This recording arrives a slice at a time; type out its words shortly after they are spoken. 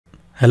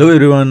Hello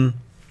everyone,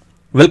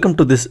 welcome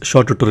to this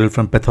short tutorial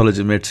from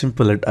Pathology Made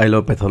Simple at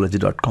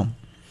ilovepathology.com.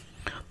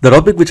 The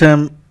topic which I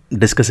am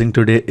discussing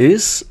today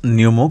is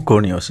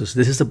pneumoconiosis.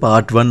 This is the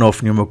part 1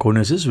 of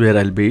pneumoconiosis where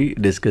I'll be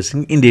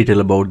discussing in detail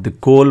about the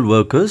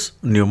co-workers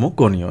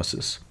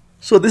pneumoconiosis.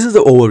 So this is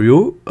the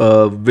overview.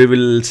 We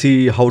will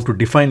see how to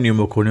define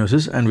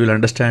pneumoconiosis and we'll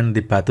understand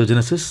the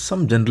pathogenesis,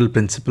 some general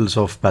principles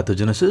of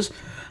pathogenesis,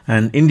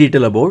 and in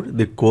detail about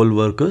the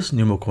co-workers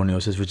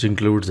pneumoconiosis, which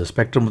includes the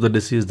spectrum of the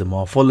disease, the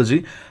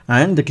morphology,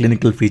 and the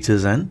clinical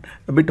features, and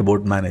a bit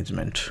about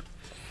management.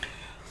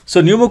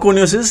 So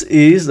pneumoconiosis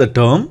is a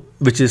term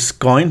which is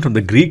coined from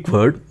the Greek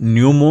word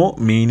pneumo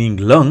meaning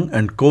lung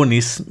and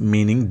konis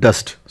meaning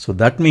dust. So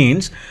that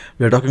means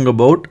we are talking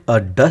about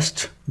a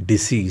dust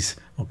disease.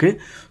 Okay,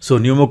 so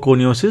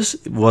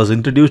pneumoconiosis was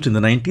introduced in the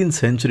 19th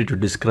century to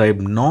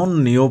describe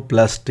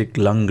non-neoplastic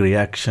lung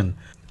reaction.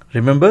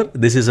 Remember,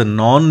 this is a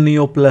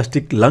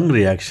non-neoplastic lung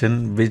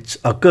reaction which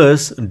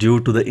occurs due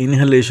to the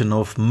inhalation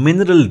of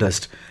mineral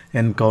dust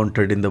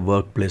encountered in the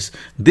workplace.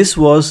 This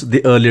was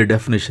the earlier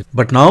definition.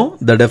 But now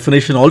the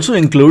definition also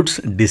includes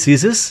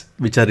diseases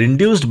which are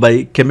induced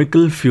by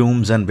chemical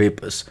fumes and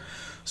vapors.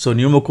 So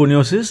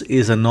pneumoconiosis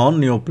is a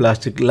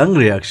non-neoplastic lung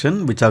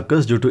reaction which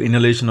occurs due to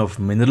inhalation of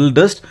mineral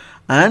dust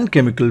and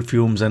chemical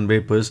fumes and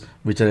vapors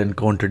which are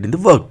encountered in the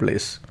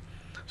workplace.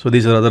 So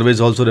these are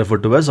otherwise also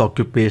referred to as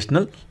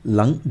occupational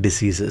lung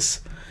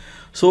diseases.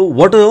 So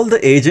what are all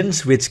the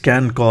agents which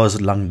can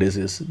cause lung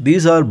disease?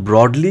 These are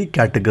broadly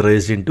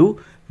categorized into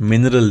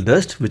mineral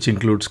dust, which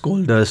includes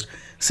coal dust,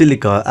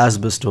 silica,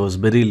 asbestos,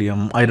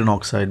 beryllium, iron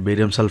oxide,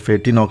 barium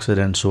sulfate, tin oxide,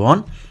 and so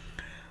on.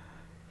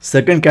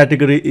 Second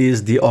category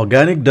is the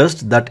organic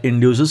dust that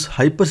induces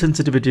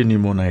hypersensitivity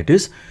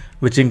pneumonitis,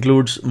 which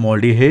includes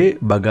moldy hay,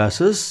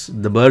 bagases,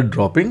 the bird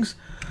droppings.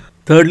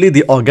 Thirdly,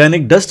 the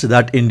organic dust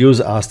that induce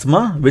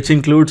asthma, which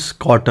includes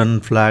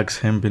cotton, flax,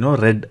 hemp,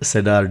 red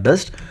cedar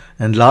dust.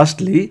 And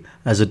lastly,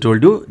 as I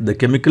told you, the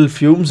chemical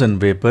fumes and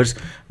vapors,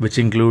 which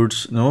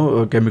includes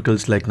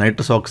chemicals like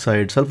nitrous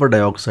oxide, sulfur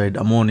dioxide,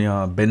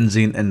 ammonia,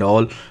 benzene, and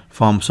all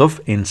forms of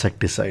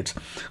insecticides.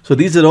 So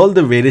these are all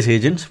the various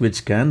agents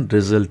which can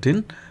result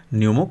in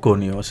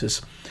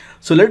pneumoconiosis.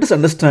 So let us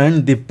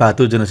understand the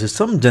pathogenesis,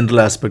 some general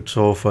aspects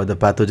of the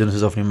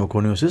pathogenesis of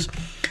pneumoconiosis.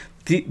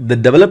 The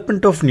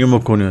development of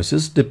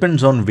pneumoconiosis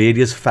depends on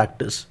various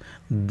factors.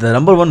 The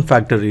number one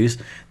factor is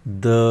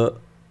the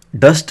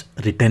dust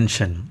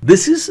retention.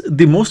 This is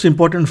the most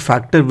important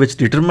factor which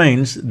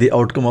determines the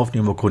outcome of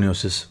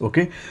pneumoconiosis.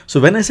 Okay, so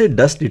when I say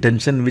dust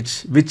retention,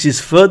 which is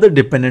further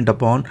dependent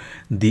upon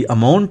the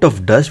amount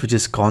of dust which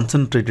is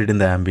concentrated in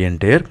the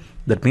ambient air,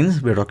 that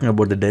means we are talking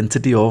about the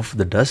density of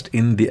the dust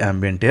in the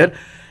ambient air.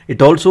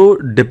 It also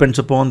depends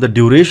upon the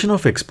duration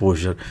of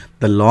exposure.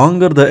 The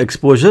longer the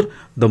exposure,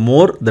 the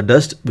more the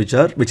dust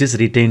which is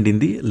retained in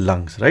the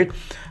lungs, right?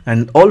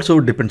 And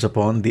also depends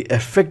upon the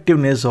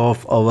effectiveness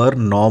of our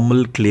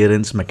normal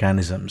clearance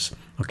mechanisms.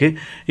 Okay,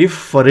 if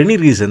for any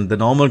reason the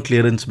normal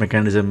clearance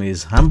mechanism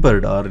is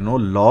hampered or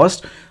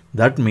lost,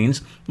 that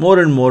means more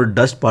and more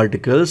dust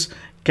particles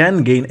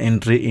can gain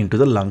entry into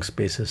the lung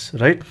spaces,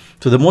 right?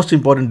 So the most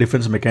important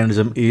defense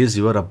mechanism is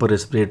your upper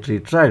respiratory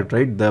tract,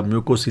 right? The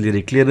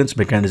mucociliary clearance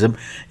mechanism.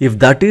 If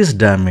that is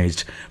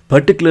damaged,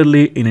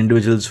 particularly in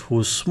individuals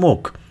who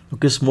smoke,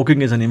 okay,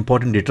 smoking is an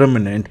important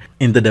determinant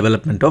in the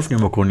development of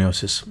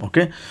pneumoconiosis.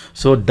 Okay,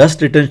 so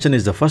dust retention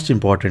is the first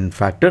important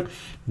factor.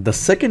 The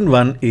second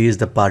one is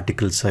the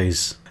particle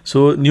size.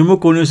 So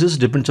pneumoconiosis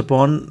depends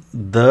upon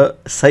the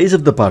size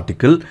of the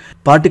particle.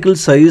 Particle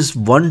size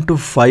 1 to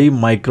 5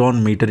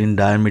 micron meter in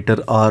diameter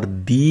are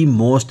the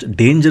most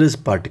dangerous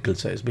particle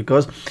size,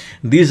 because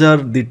these are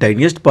the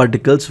tiniest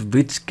particles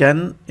which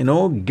can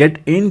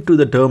get into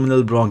the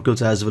terminal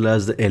bronchioles as well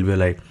as the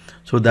alveoli.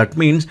 So that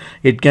means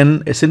it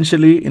can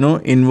essentially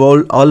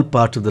involve all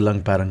parts of the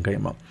lung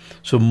parenchyma.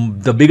 So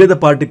the bigger the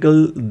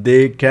particle,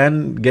 they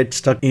can get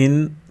stuck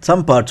in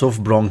some parts of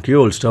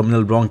bronchioles,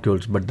 terminal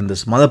bronchioles, but then the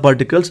smaller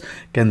particles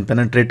can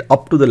penetrate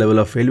up to the level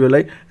of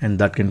alveoli, and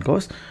that can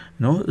cause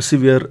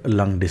severe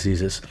lung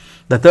diseases.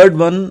 The third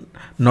one,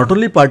 not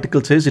only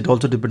particle size, it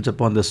also depends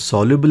upon the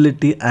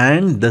solubility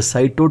and the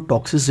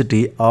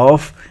cytotoxicity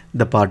of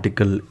the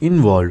particle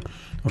involved.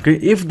 Okay,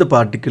 if the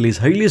particle is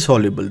highly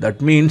soluble,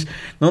 that means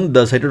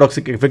the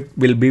cytotoxic effect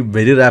will be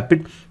very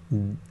rapid.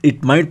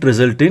 It might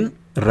result in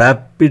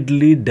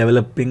rapidly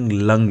developing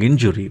lung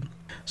injury.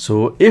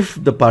 So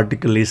if the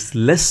particle is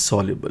less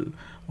soluble,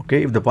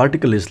 okay, if the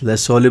particle is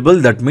less soluble,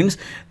 that means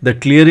the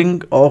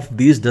clearing of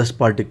these dust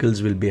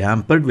particles will be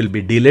hampered, will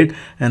be delayed,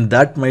 and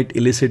that might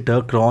elicit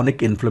a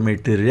chronic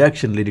inflammatory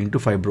reaction leading to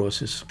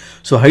fibrosis.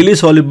 So highly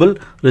soluble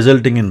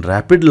resulting in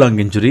rapid lung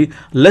injury,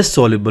 less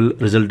soluble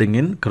resulting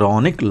in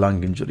chronic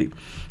lung injury.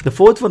 The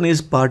fourth one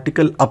is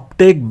particle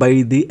uptake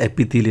by the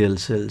epithelial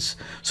cells.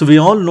 So we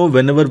all know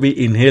whenever we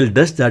inhale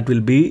dust, that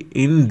will be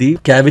in the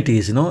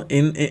cavities, in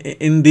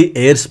the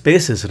air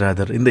spaces,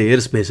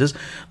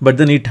 but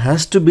then it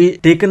has to be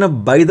taken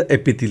up by the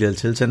epithelial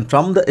cells, and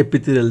from the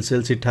epithelial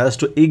cells it has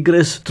to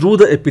egress through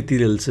the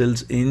epithelial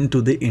cells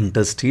into the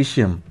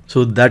interstitium.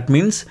 So that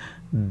means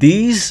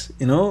These,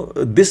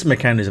 this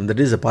mechanism, that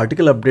is a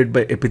particle update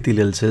by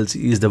epithelial cells,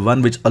 is the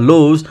one which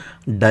allows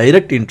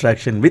direct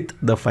interaction with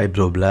the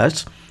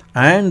fibroblasts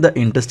and the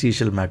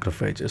interstitial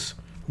macrophages.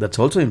 That's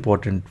also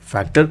important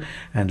factor.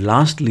 And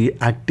lastly,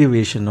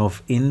 activation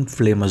of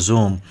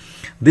inflammasome.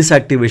 This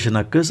activation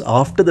occurs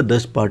after the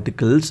dust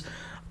particles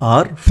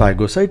are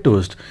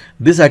phagocytosed.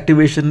 This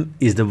activation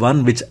is the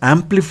one which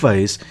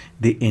amplifies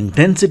the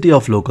intensity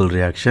of local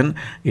reaction.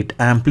 It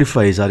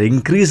amplifies or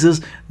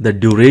increases the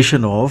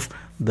duration of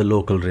the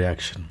local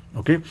reaction.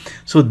 Okay,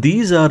 so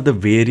these are the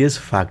various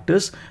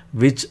factors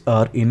which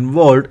are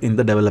involved in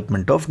the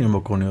development of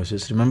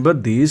pneumoconiosis. Remember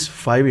these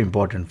 5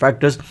 important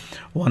factors.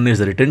 1 is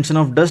the retention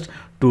of dust,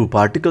 2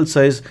 particle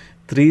size,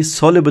 3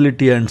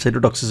 solubility and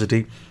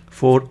cytotoxicity,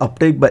 4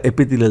 uptake by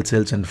epithelial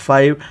cells, and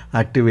 5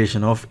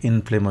 activation of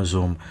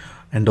inflammasome.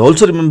 And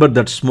also remember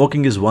that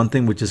smoking is one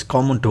thing which is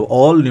common to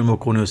all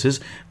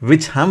pneumoconiosis,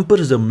 which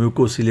hampers the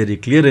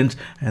mucociliary clearance,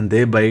 and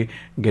thereby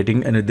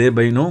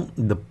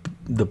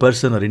the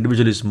person or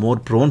individual is more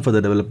prone for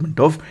the development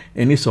of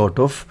any sort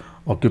of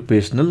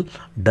occupational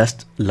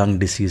dust lung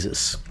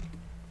diseases.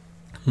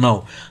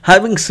 Now,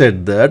 having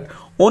said that,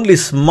 only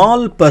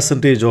small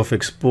percentage of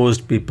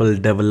exposed people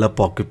develop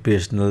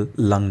occupational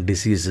lung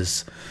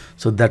diseases.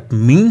 So that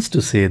means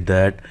to say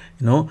that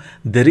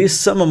there is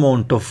some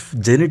amount of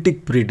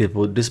genetic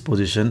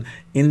predisposition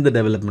in the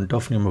development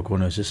of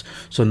pneumoconiosis.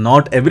 So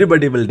not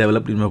everybody will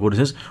develop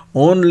pneumoconiosis.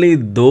 Only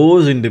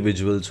those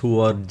individuals who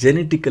are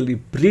genetically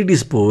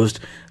predisposed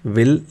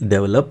will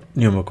develop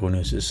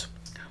pneumoconiosis.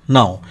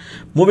 Now,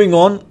 moving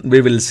on,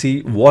 we will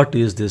see what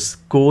is this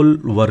coal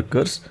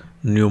workers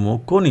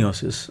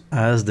pneumoconiosis.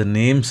 As the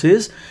name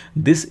says,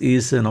 this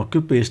is an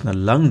occupational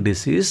lung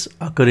disease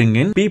occurring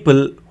in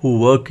people who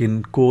work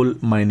in coal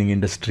mining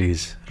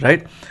industries,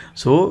 right?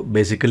 So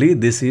basically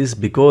this is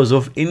because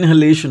of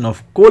inhalation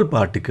of coal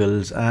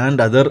particles and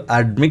other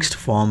admixed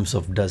forms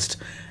of dust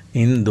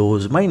in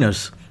those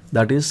miners.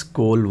 That is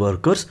coal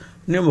workers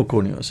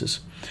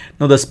pneumoconiosis.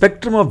 Now the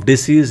spectrum of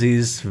disease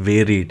is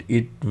varied.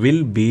 It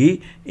will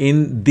be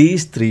in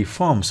these 3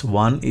 forms.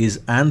 One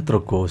is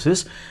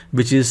anthracosis,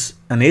 which is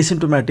an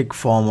asymptomatic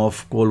form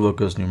of coal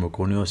workers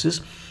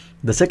pneumoconiosis.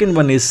 The second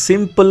one is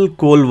simple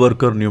coal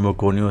worker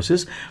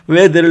pneumoconiosis,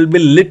 where there will be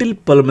little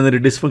pulmonary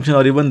dysfunction,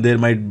 or even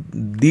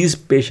these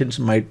patients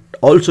might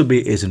also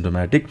be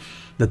asymptomatic.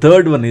 The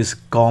third one is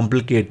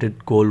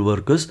complicated coal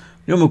workers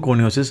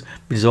pneumoconiosis,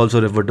 which is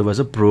also referred to as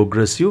a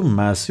progressive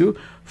massive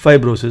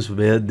fibrosis,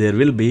 where there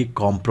will be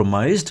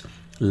compromised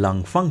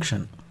lung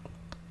function.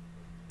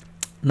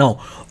 Now,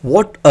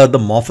 what are the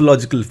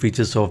morphological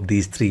features of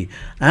these 3?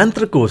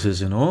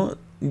 Anthracosis,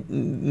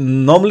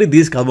 normally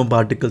these carbon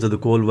particles of the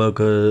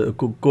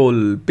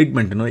coal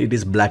pigment, it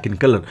is black in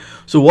color.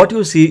 So what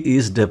you see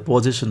is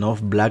deposition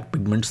of black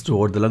pigments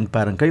throughout the lung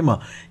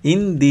parenchyma.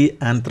 In the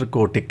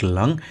anthracotic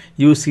lung,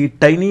 you see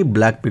tiny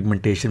black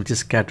pigmentation which is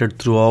scattered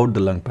throughout the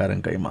lung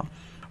parenchyma.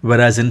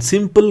 Whereas in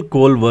simple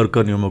coal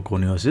worker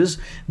pneumoconiosis,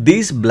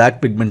 these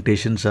black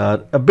pigmentations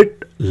are a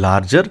bit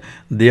larger.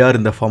 They are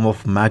in the form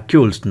of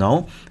macules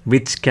now,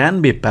 which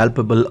can be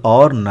palpable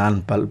or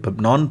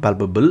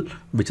non-palpable,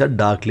 which are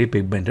darkly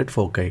pigmented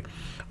foci.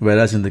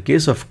 Whereas in the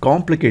case of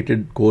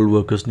complicated coal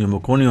workers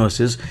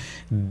pneumoconiosis,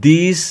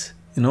 these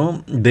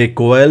they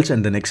coalesce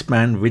and then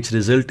expand, which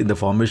result in the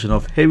formation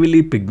of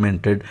heavily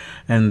pigmented,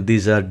 and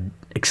these are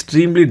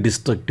extremely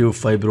destructive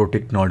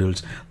fibrotic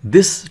nodules.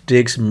 This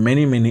takes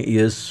many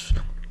years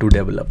to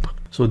develop.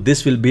 So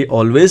this will be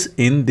always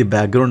in the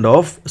background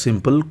of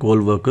simple coal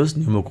workers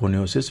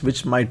pneumoconiosis,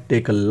 which might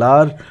take a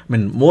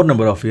more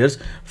number of years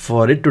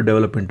for it to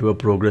develop into a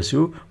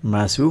progressive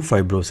massive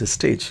fibrosis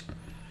stage.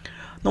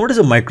 Now, what is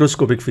the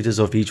microscopic features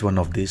of each one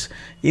of these?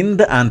 In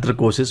the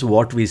anthracosis,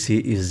 what we see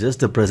is just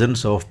the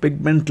presence of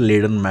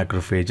pigment-laden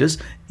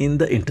macrophages in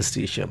the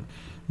interstitium.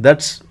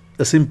 That's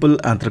a simple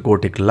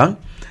anthracotic lung.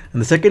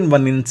 And the second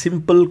one, in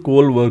simple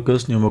coal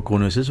workers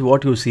pneumoconiosis,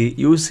 what you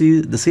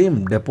see the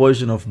same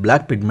deposition of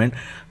black pigment,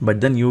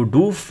 but then you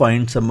do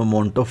find some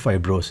amount of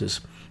fibrosis.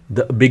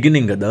 The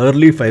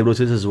early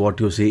fibrosis is what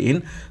you see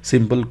in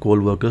simple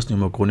coal workers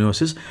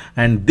pneumoconiosis,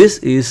 and this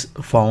is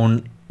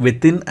found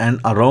within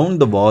and around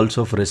the walls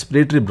of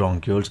respiratory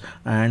bronchioles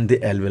and the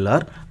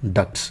alveolar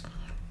ducts.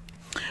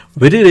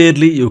 Very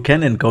rarely you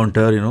can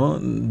encounter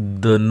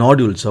the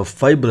nodules of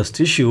fibrous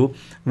tissue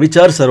which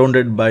are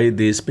surrounded by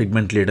these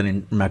pigment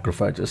laden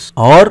macrophages,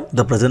 or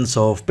the presence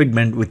of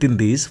pigment within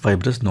these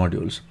fibrous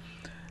nodules.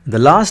 The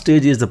last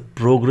stage is the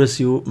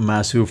progressive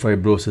massive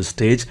fibrosis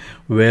stage,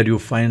 where you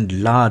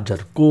find large or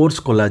coarse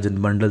collagen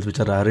bundles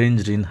which are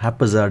arranged in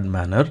haphazard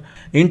manner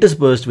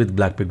interspersed with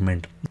black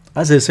pigment.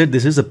 As I said,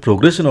 this is a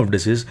progression of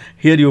disease.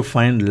 Here you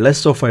find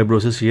less of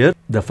fibrosis. Here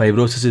the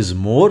fibrosis is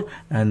more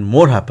and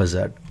more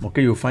haphazard.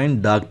 Okay, you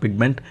find dark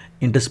pigment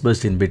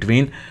interspersed in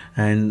between,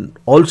 and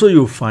also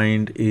you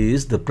find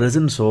is the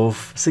presence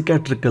of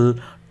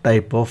cicatricial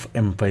type of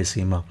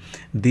emphysema.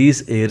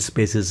 These air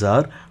spaces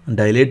are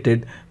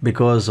dilated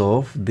because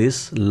of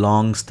this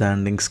long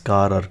standing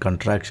scar or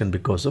contraction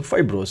because of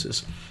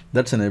fibrosis.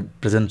 That's in a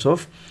presence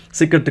of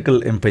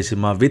cicatricial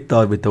emphysema with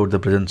or without the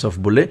presence of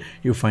bullae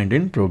you find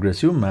in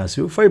progressive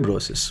massive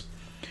fibrosis.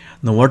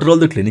 Now, what are all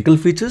the clinical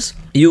features?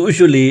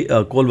 Usually,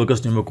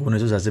 cold-workers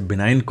pneumoconiosis has a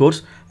benign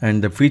course,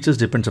 and the features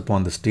depends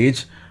upon the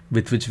stage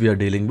with which we are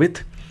dealing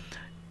with.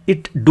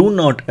 It do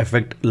not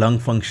affect lung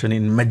function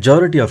in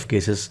majority of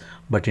cases,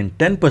 but in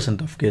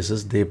 10% of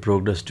cases, they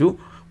progress to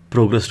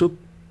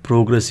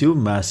progressive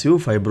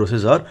massive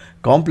fibrosis or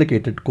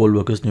complicated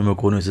cold-workers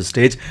pneumoconiosis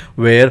stage,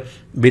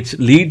 which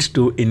leads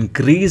to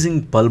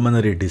increasing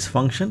pulmonary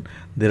dysfunction.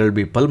 There will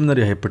be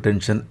pulmonary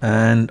hypertension,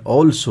 and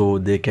also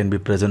there can be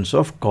presence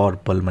of cor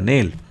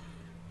pulmonale.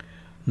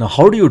 Now,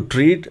 how do you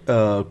treat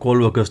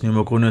cold-workers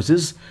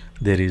pneumoconiosis?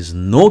 There is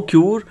no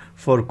cure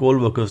for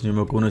cold-workers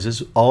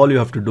pneumoconiosis. All you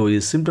have to do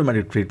is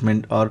symptomatic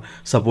treatment or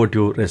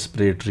supportive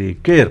respiratory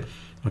care.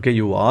 Okay,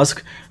 you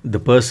ask the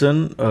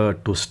person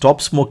to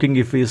stop smoking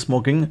if he is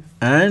smoking,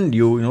 and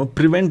you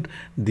prevent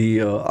the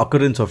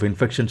occurrence of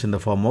infections in the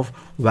form of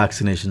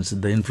vaccinations,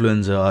 the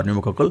influenza or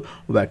pneumococcal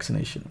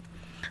vaccination.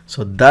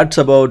 So that's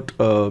about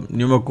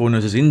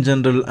pneumoconiosis in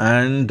general,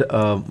 and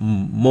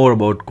more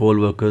about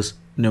cold-workers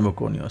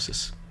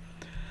pneumoconiosis.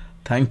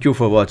 Thank you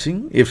for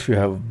watching. If you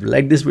have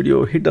liked this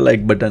video, hit the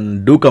like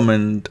button, do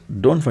comment,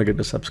 don't forget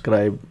to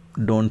subscribe,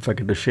 don't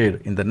forget to share.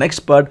 In the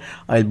next part,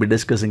 I'll be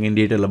discussing in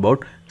detail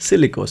about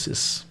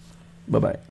silicosis. Bye-bye.